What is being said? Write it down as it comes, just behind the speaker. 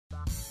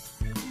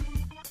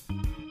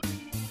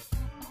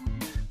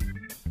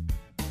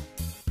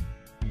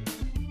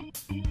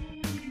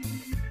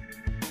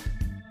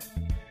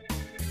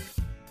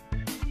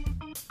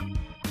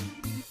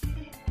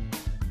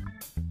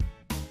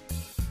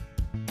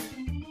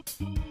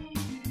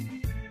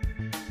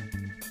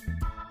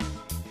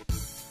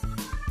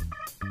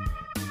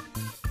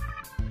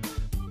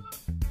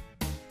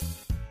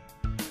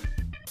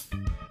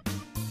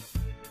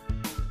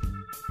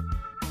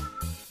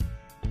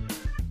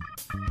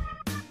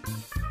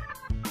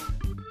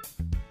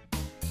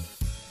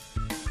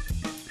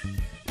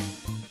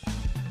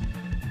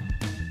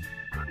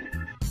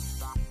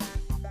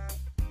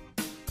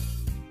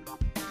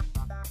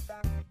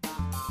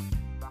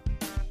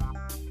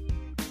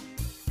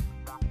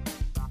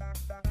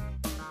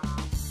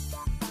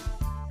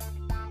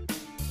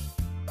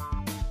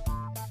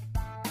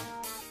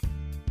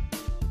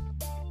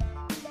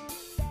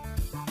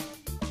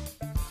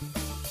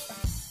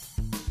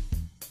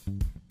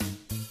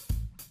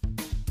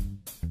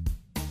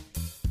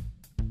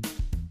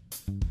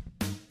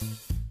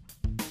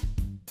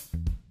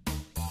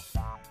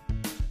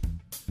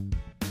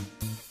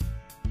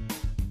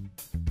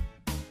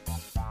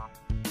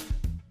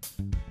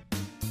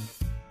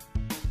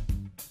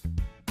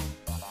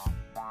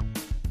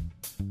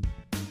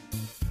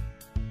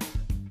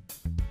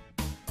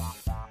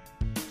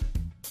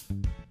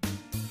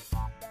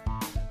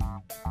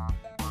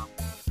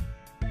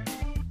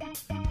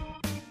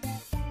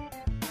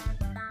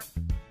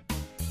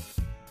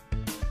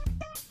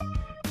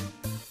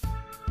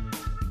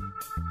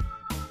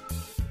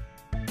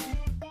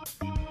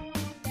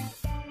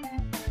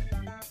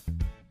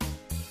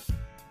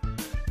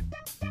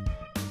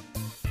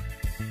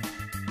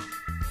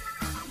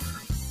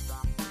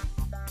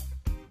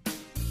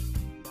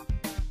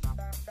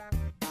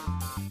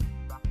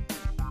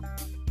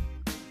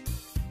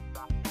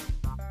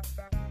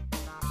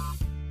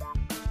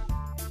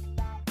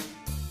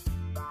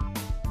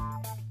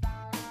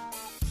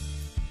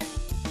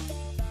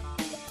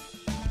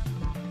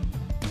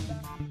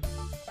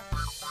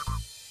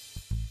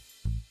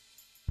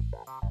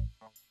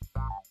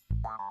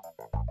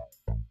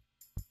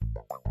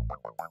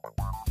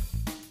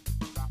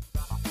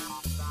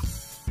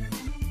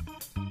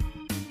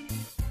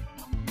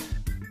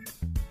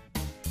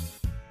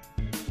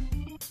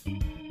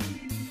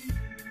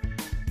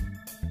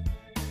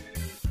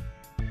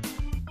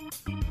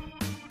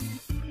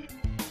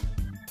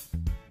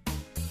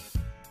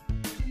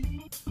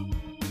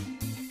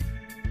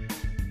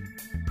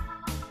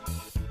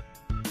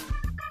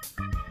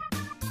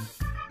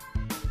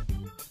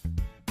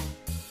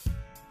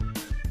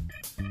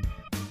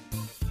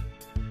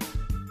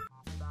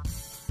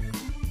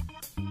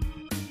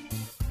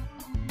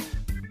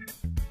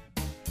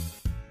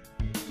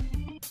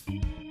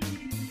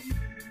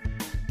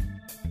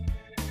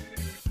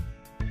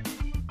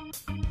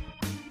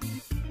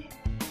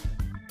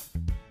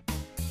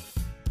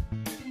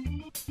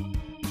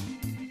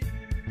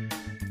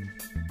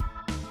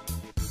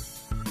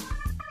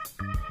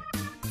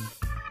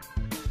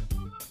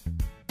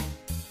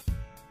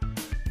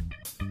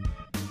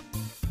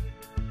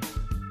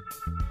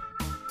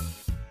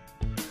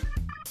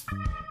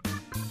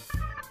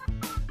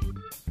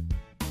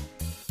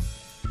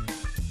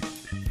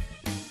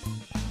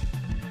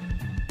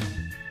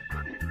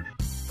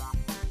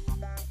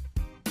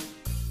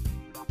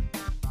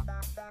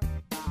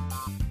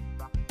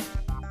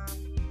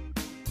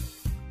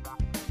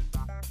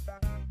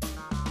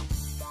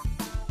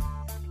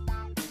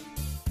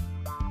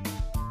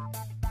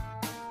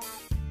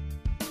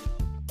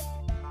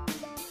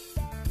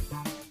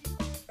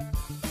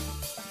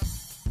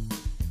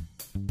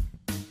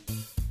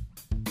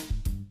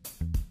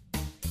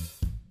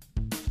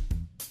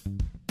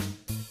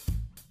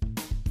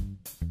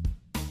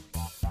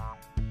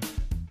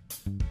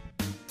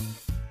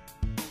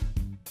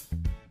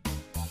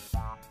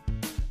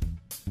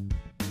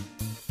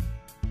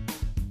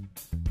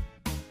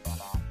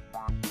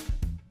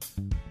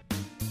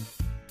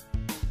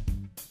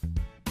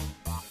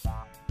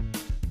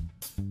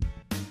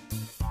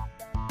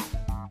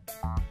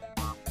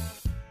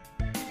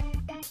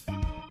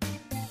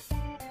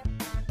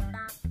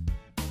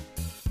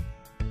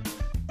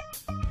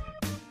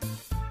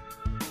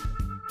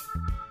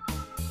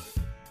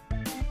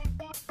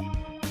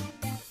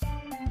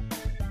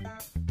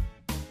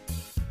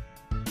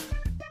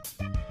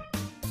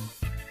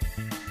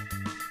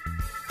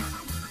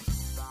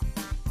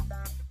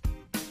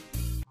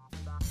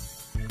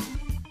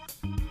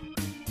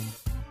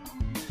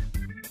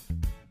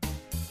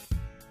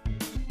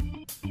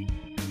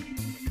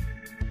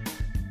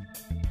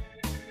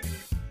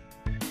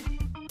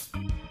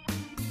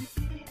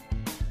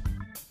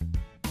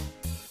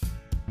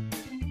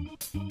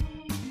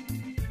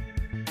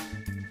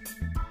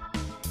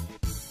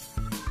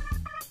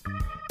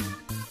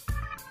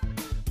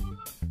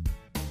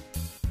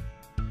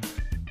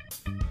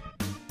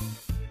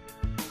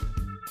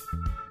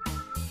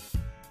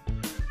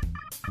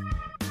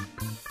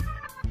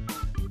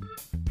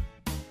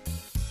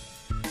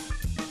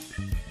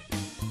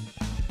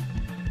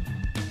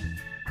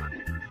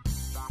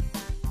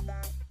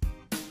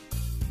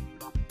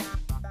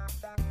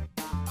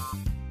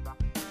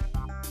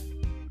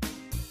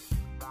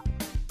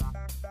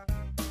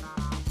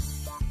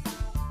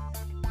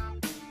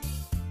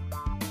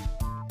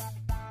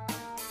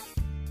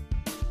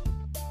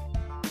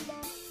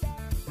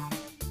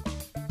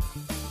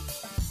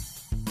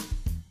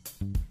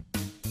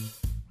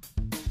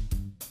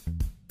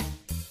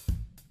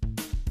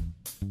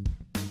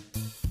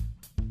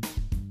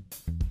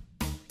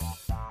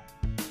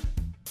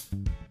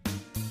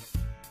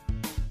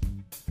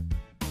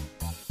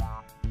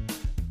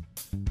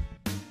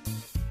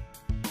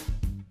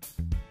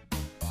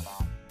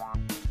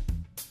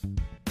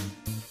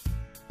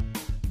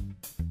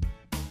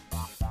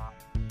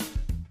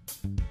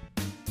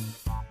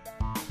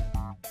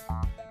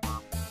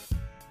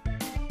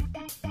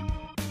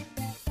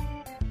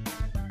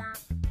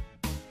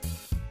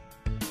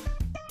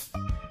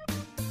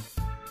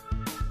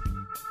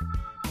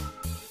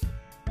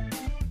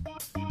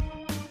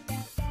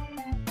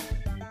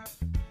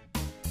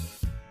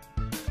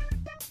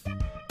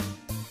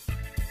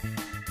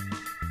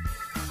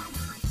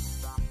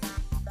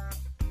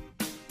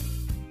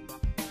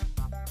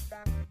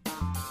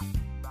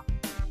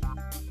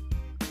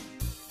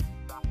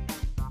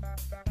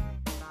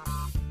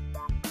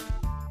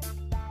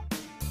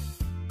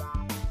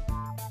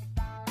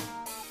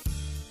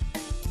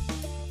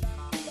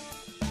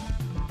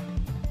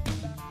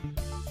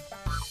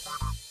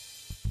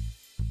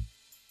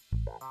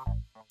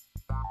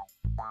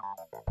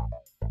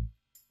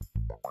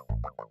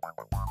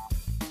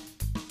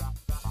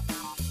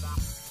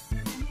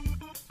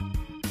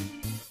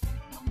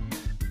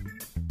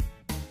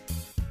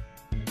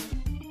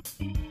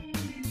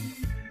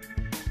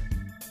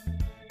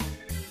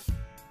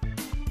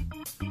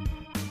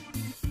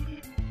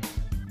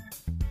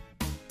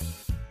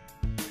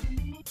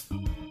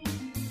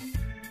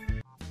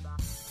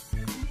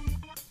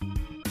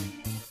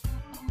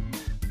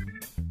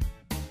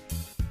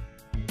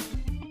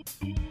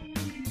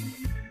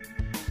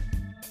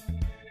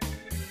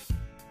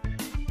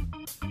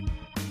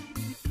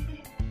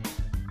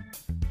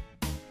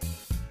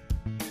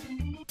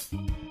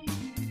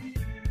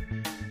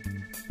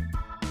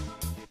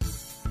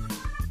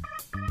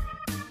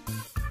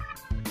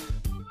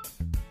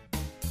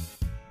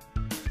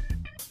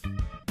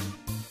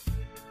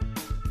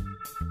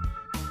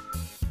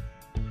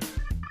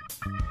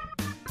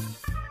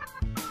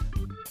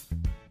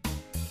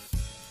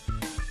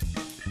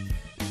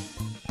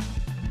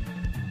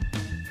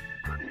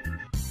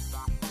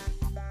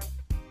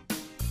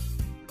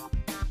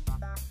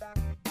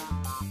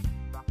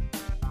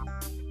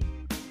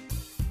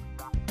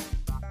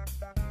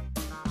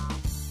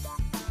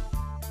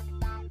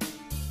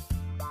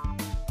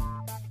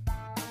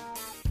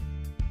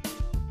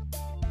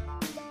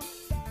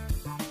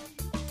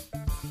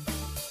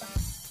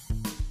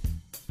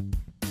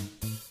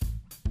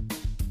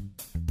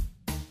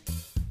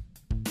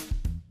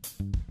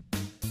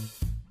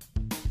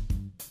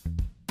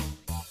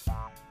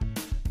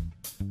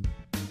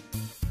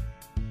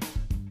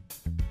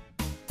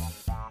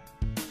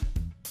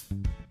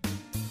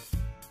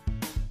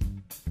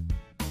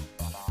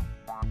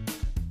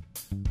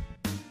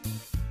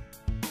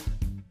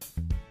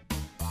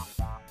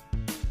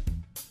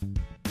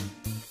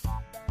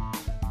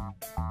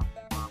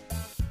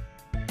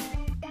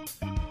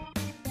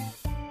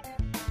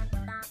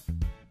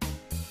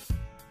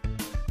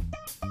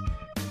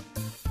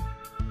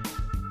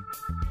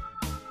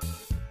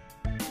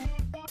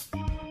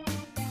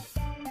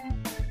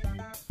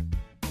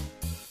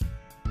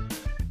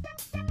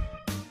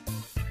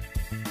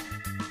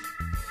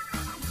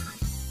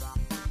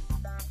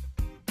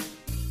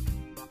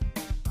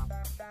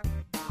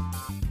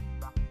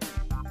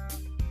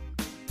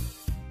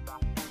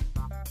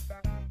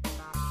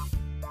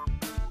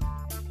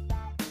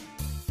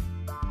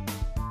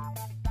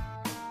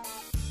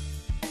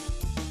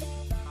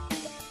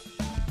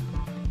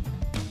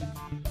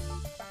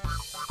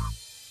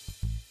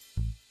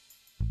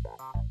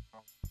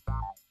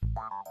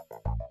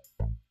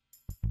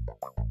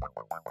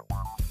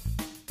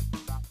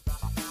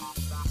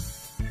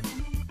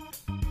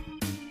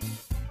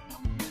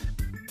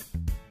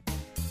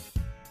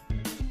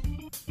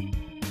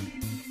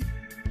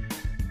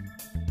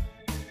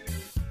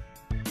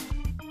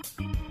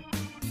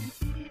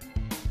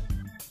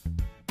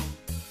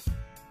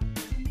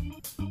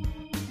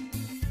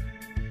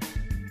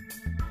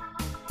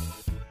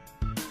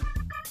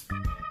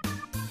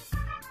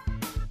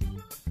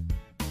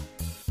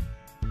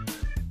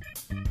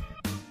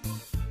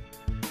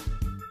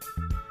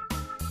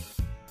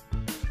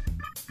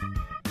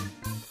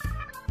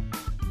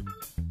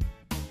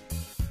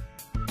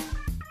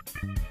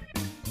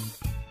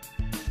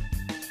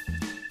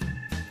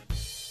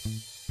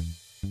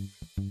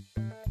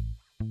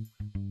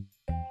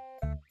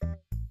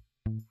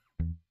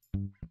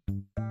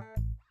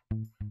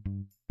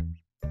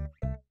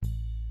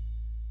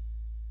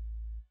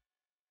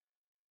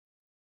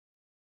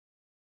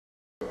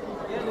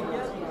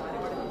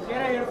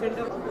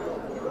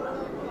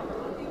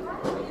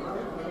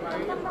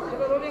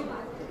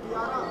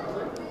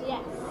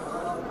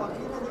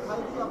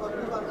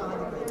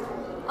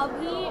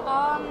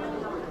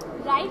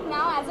Right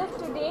now, as of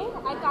today,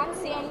 I can't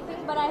say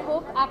anything, but I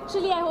hope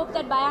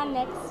that by our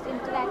next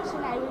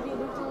interaction, I will be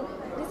able to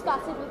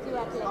discuss it with you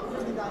at length.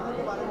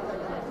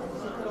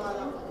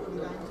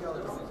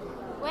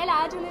 Well,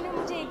 आज उन्होंने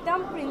मुझे एकदम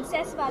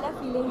princess वाला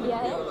feeling दिया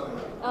है.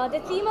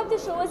 The theme of the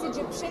show is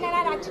Egyptian, and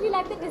I'd actually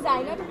like the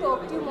designer to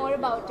talk to you more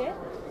about it.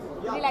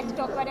 Would you like to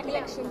talk about the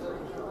collection?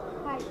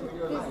 Hi.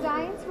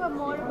 Designs were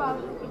more about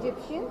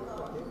Egyptian.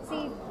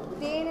 See,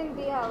 day in and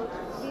day out,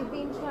 we've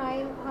been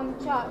trying. हम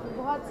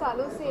बहुत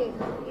सालों से,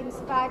 in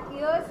fact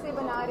years से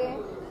बना रहे हैं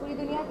पूरी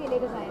दुनिया के लिए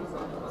designs.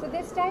 So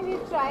this time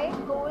we've tried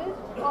gold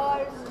और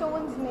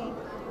stones में,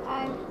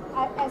 and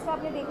ऐसा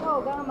आपने देखा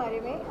होगा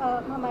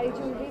हमारी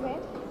jewelry में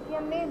कि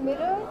हमने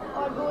mirror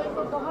और gold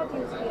को बहुत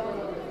use किया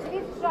है. So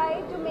we've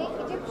tried to make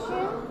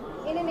Egyptian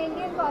in an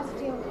Indian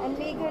costume and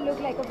make her look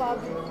like a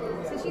Barbie.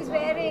 So she's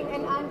wearing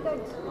an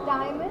uncut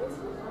diamonds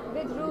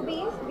with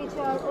rubies, which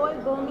are all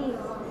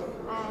Burmese,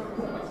 and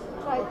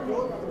try to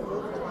make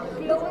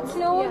clothes.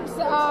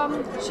 Yeah.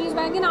 She's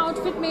wearing an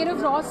outfit made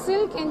of raw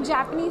silk and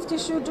Japanese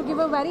tissue to give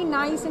a very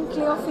nice and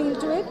clear feel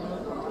to it.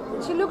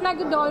 She looked like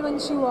a doll when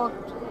she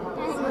walked. So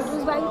it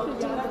was very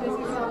pretty.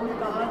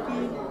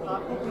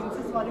 आपको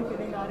princess वाली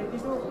feeling आ रही थी,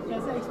 तो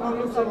कैसा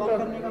experience था walk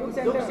करने का?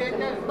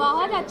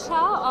 बहुत अच्छा,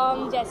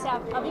 जैसे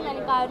अभी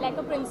मैंने कहा like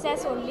a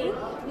princess only.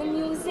 The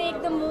music,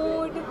 the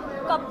mood,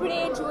 कपड़े,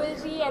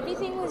 jewellery,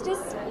 everything was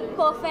just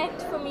perfect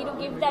for me to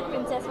give that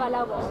princess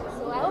वाला walk.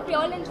 So I hope you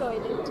all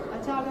enjoyed it.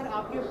 अच्छा,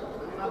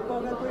 आपको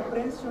अगर कोई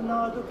प्रिंस चुनना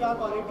हो तो क्या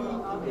क्वालिटी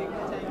आप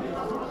देखना चाहेंगे?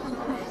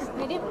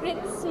 मेरे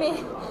प्रिंस में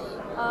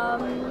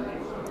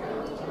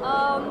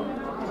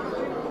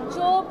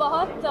जो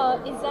बहुत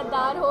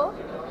इज़्ज़तदार हो,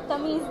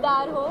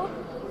 तमीज़दार हो,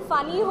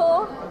 फ़नी हो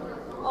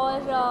और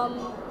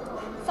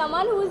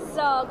someone who is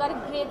got a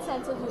great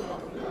sense of humour.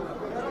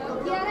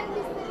 Kiara,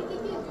 किस तरीके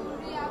की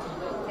ज्वेलरी आप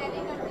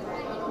कैरी करती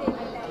हैं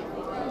डेली लाइफ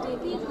में?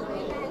 डेली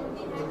ज्वेलरी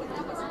पहनती हैं,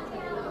 कितना पसंद है?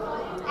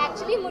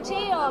 एक्चुअली मुझे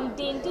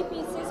डेंटी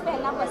पीसेस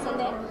पहनना पसंद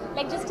है,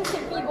 like just a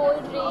simple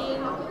gold ring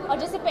और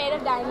just a pair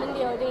of diamond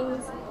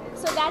earrings.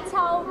 So that's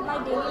how my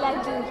daily life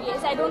jewelry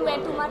is. I don't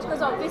wear too much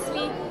because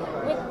obviously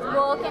with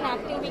work and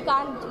acting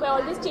we're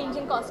always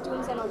changing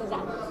costumes and all of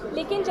that.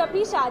 लेकिन जब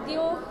भी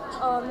शादियों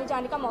में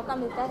जाने का मौका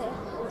मिलता है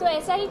तो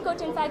ऐसा ही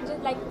कुछ, in fact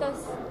just like the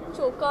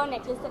choker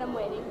necklace that I'm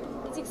wearing,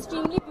 it's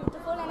extremely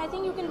beautiful and I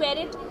think you can wear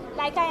it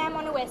like I am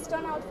on a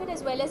western outfit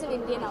as well as an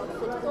Indian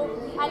outfit. So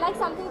I like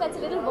something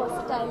that's a little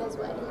versatile as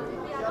well.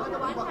 Yeah, on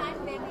the one hand,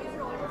 when we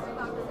are always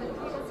about to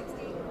celebrate the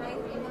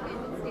 69th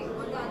Independence Day,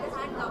 on the other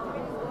hand,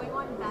 government is going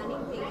on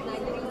banning things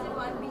like the recent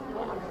one being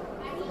war.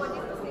 So what do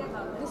you have to say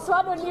about this? This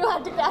one only you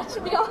had to catch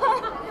me on.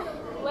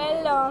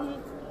 Well,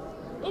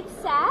 it's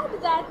sad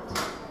that,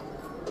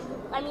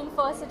 I mean,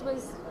 first it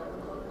was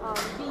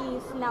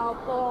beef, now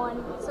porn,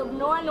 so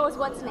no one knows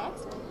what's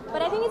next.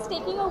 But I think it's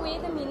taking away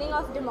the meaning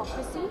of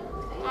democracy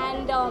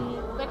and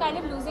we're kind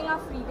of losing our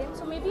freedom.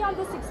 So maybe on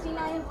the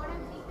 69th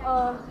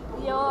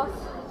year of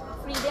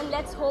freedom,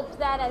 let's hope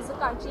that as a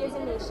country, as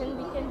a nation,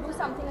 we can do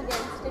something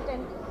against it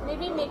and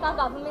maybe make our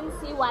government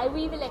see why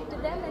we've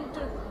elected them and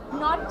to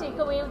not take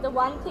away the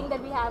one thing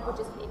that we have,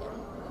 which is freedom.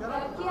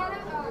 Kiara,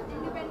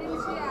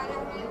 independence day आ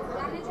रहा है,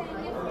 जानना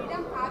चाहेंगे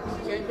freedom आपके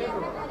लिए क्या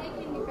है हर एक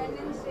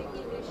independence day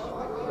की wish?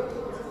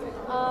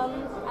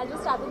 I'll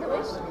just start with the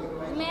wish.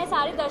 मैं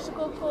सारे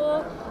दर्शकों को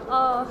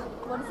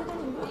what is it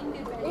in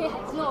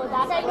English? No,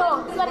 that I know.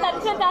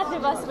 स्वतंत्रता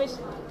दिवस विश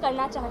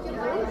करना चाहती हूँ.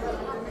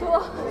 तो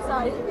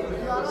sorry,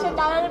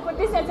 Shatana put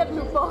this as a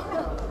blooper.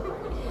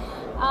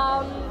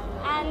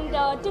 And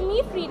to me,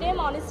 freedom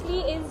honestly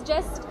is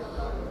just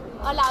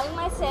allowing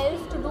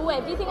myself to do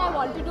everything I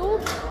want to do,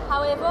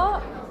 however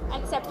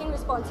accepting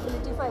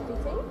responsibility for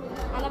everything,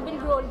 and I've been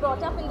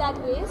brought up in that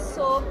way,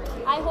 so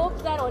I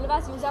hope that all of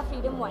us use our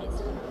freedom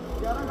wisely.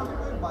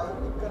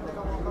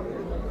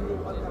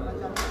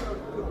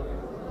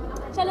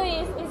 चलो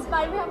इस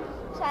बार में हम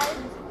शायद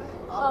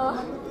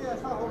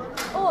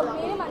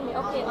मेरे मन में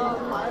okay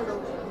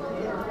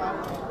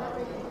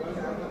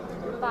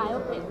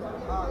biopic.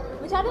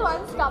 Which are the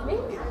ones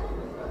coming?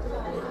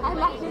 I'm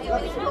actually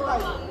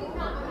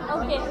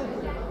okay.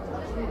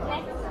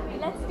 Next,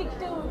 let's stick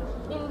to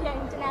India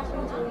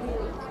International Jewellery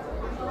Week.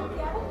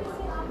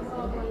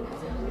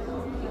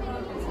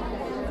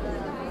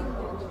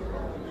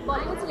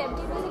 Bollywood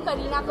celebrities is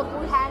Kareena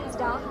Kapoor, hands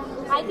down.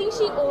 I think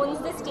she owns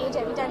the stage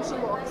every time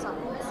she walks on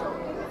it. So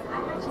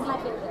she's my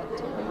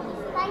favorite.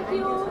 Thank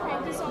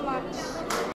you so much.